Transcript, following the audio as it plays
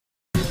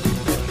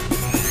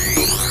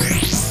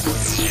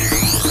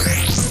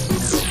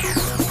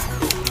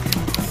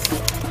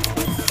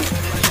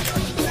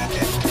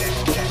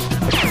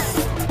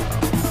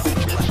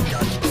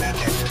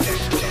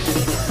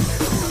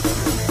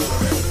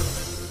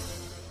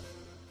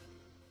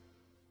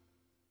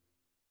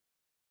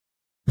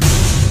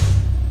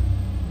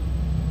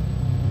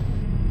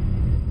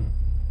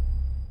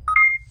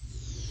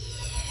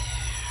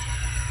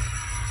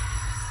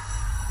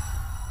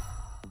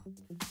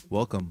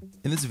Welcome.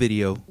 In this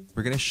video,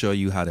 we're going to show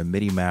you how to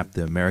MIDI map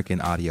the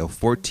American Audio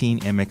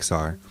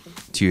 14MXR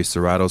to your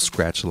Serato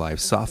Scratch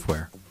Live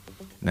software.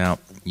 Now,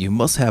 you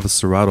must have a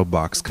Serato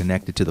box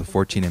connected to the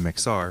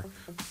 14MXR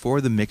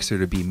for the mixer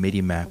to be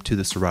MIDI mapped to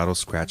the Serato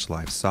Scratch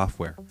Live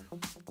software.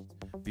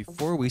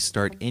 Before we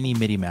start any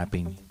MIDI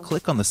mapping,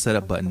 click on the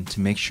Setup button to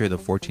make sure the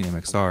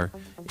 14MXR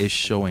is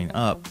showing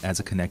up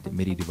as a connected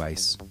MIDI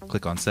device.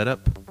 Click on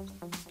Setup.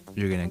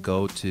 You're going to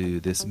go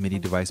to this MIDI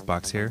device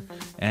box here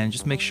and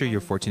just make sure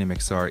your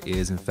 14MXR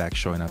is in fact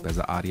showing up as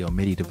an audio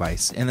MIDI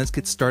device. And let's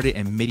get started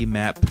and MIDI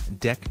map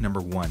deck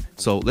number 1.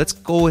 So let's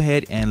go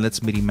ahead and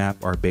let's MIDI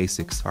map our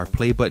basics. Our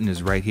play button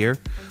is right here.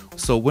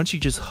 So once you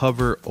just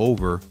hover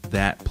over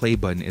that play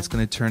button, it's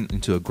going to turn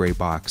into a gray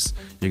box.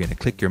 You're going to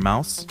click your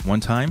mouse one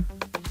time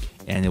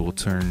and it will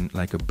turn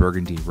like a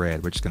burgundy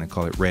red. We're just going to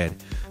call it red.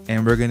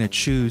 And we're going to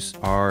choose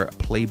our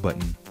play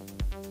button.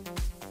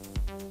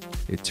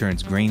 It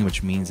turns green,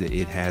 which means that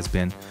it has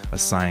been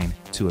assigned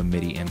to a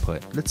MIDI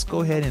input. Let's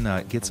go ahead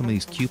and get some of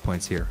these cue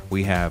points here.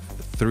 We have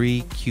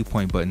 3 cue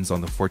point buttons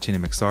on the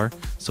 14MXR,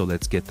 so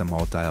let's get them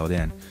all dialed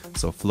in.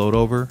 So float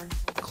over,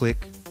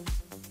 click,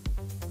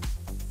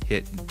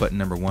 hit button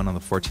number 1 on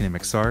the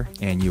 14MXR,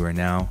 and you are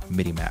now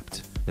MIDI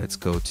mapped. Let's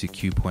go to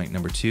cue point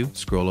number 2,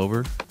 scroll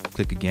over,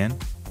 click again,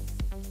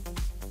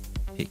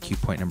 hit cue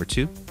point number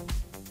 2,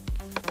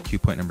 cue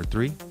point number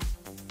 3.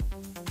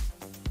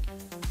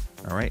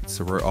 Alright,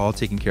 so we're all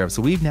taken care of.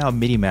 So we've now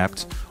MIDI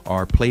mapped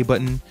our play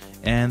button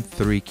and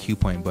 3 cue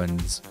point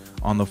buttons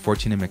on the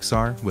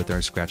 14MXR with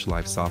our Scratch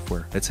Live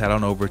software. Let's head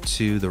on over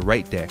to the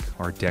right deck,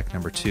 or deck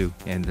number 2,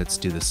 and let's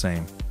do the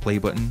same. Play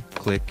button,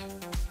 click,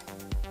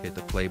 hit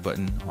the play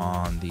button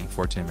on the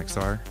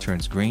 14MXR,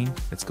 turns green.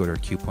 Let's go to our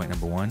cue point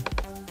number 1,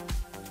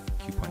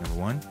 cue point number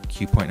 1,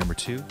 cue point number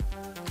 2,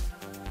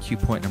 cue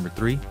point number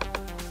 3.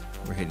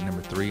 We're hitting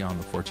number 3 on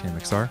the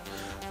 14MXR.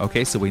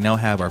 Okay, so we now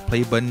have our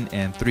play button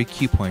and 3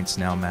 cue points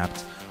now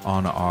mapped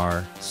on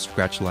our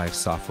Scratch Live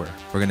software.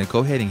 We're going to go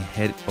ahead and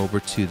head over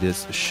to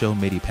this Show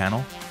MIDI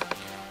panel.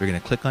 We're going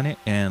to click on it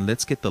and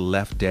let's get the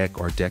left deck,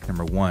 or deck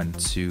number 1,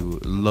 to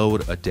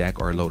load a deck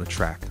or load a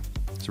track.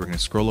 So we're going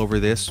to scroll over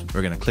this,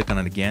 we're going to click on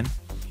it again,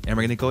 and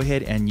we're going to go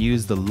ahead and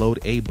use the Load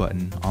A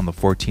button on the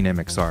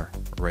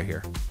 14MXR right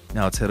here.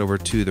 Now let's head over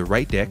to the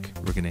right deck.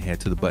 We're going to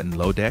head to the button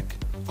Load Deck,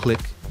 click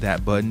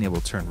that button, it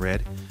will turn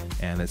red,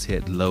 and let's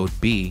hit Load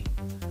B,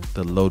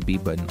 the Load B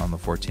button on the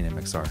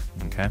 14MXR.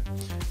 Okay,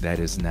 that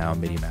is now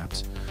MIDI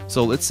mapped.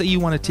 So let's say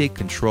you want to take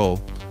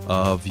control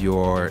of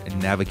your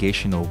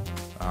navigational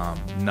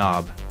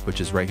knob, which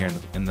is right here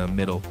in the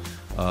middle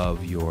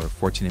of your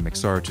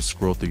 14MXR, to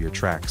scroll through your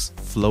tracks.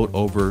 Float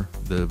over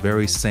the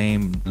very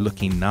same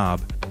looking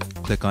knob,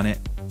 click on it,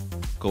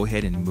 go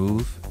ahead and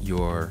move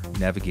your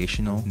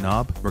navigational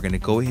knob. We're going to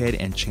go ahead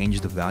and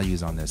change the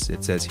values on this.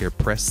 It says here,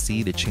 press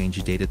C to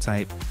change data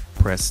type,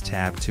 press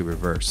tab to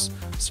reverse.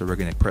 So we're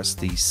going to press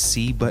the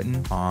C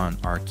button on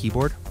our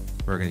keyboard.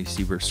 We're going to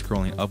see we're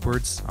scrolling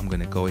upwards. I'm going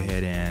to go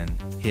ahead and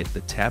hit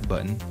the tab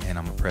button and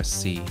I'm going to press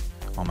C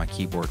on my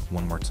keyboard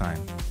one more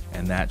time.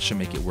 And that should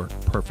make it work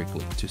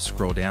perfectly to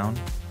scroll down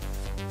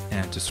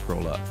and to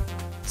scroll up.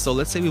 So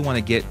let's say we want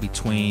to get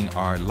between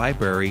our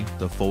library,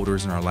 the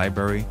folders in our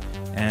library,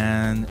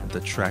 and the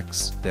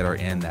tracks that are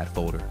in that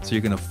folder. So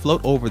you're going to float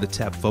over the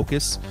tab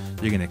focus,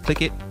 you're going to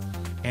click it,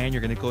 and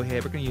you're going to go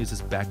ahead, we're going to use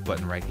this back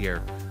button right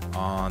here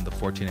on the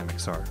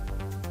 14MXR.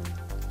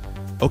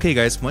 Okay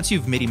guys, once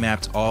you've MIDI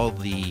mapped all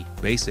the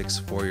basics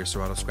for your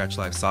Serato Scratch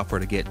Live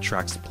software to get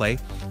tracks to play,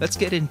 let's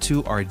get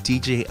into our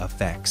DJ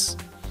effects.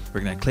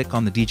 We're going to click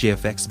on the DJ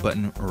effects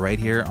button right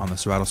here on the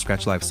Serato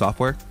Scratch Live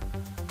software.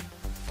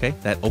 Okay,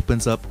 that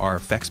opens up our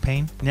effects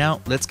pane. Now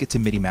let's get to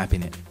MIDI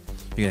mapping it.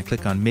 You're going to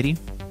click on MIDI.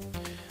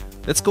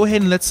 Let's go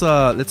ahead and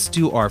let's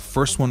do our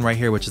first one right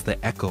here, which is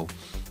the echo.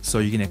 So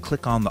you're going to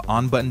click on the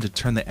on button to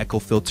turn the echo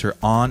filter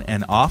on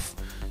and off.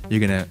 You're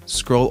going to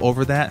scroll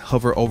over that,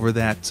 hover over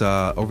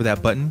that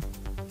button,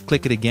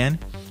 click it again,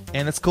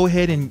 and let's go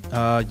ahead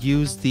and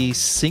use the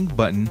sync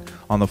button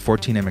on the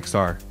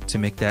 14MXR to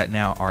make that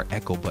now our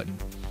echo button.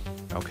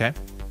 Okay,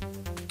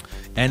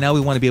 and now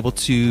we want to be able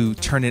to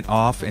turn it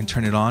off and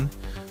turn it on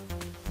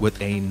with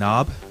a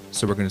knob.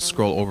 So we're going to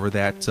scroll over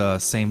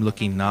that same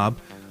looking knob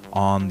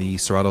on the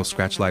Serato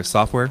Scratch Live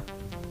software,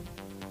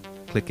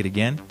 click it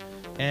again,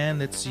 and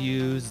let's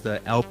use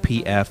the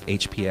LPF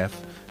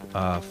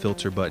HPF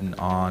filter button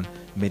on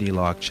MIDI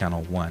log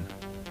channel 1.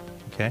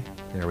 Okay,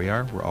 there we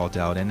are, we're all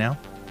dialed in now.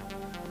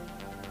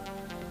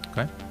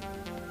 Okay,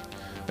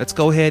 let's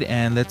go ahead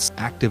and let's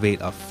activate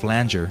a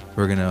flanger.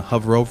 We're going to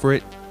hover over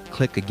it,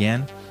 click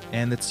again,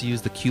 and let's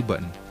use the Q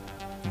button.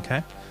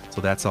 Okay, so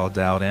that's all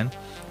dialed in,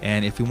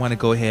 and if we want to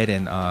go ahead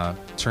and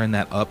turn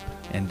that up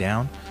and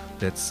down,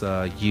 let's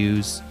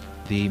use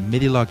the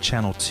MIDI log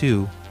channel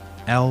 2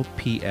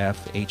 LPF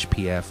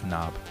HPF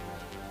knob.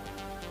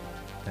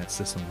 That's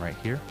this one right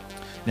here.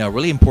 Now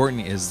really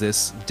important is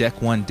this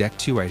deck 1, deck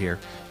 2 right here,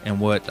 and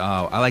what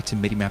I like to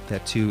MIDI map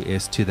that to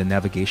is to the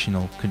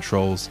navigational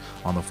controls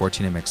on the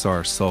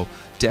 14MXR. So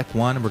deck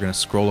 1, we're going to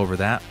scroll over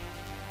that,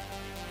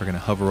 we're going to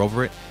hover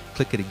over it,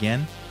 click it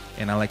again,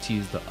 and I like to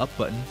use the up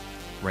button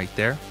right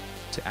there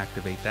to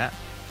activate that.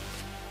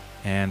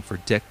 And for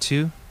deck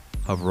 2,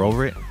 hover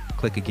over it,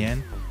 click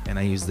again, and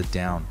I use the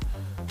down.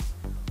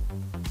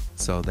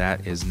 So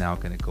that is now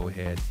going to go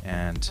ahead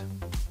and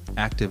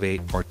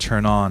activate or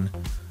turn on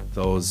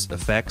those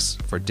effects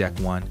for deck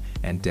 1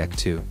 and deck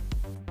 2.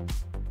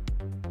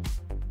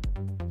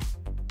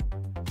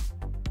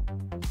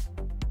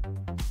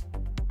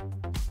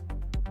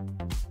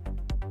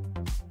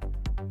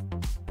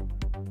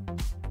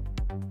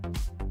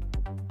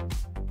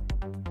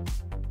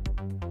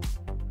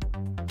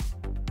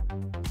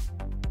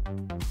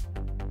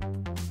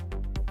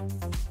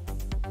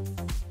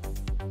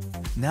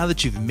 Now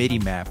that you've MIDI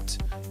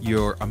mapped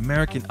your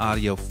American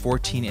Audio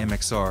 14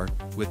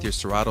 MXR with your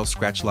Serato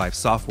Scratch Live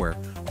software,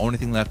 only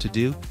thing left to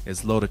do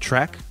is load a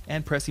track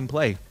and pressing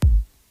play.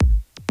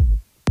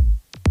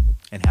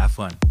 And have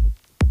fun.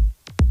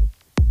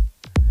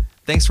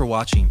 Thanks for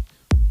watching.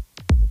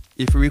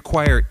 If you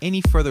require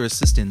any further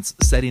assistance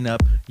setting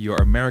up your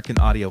American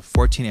Audio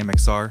 14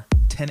 MXR,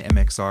 10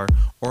 MXR,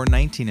 or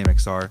 19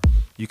 MXR,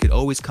 you could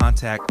always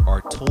contact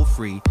our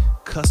toll-free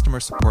customer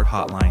support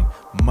hotline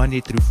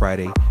Monday through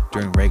Friday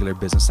during regular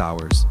business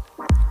hours.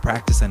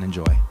 Practice and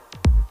enjoy.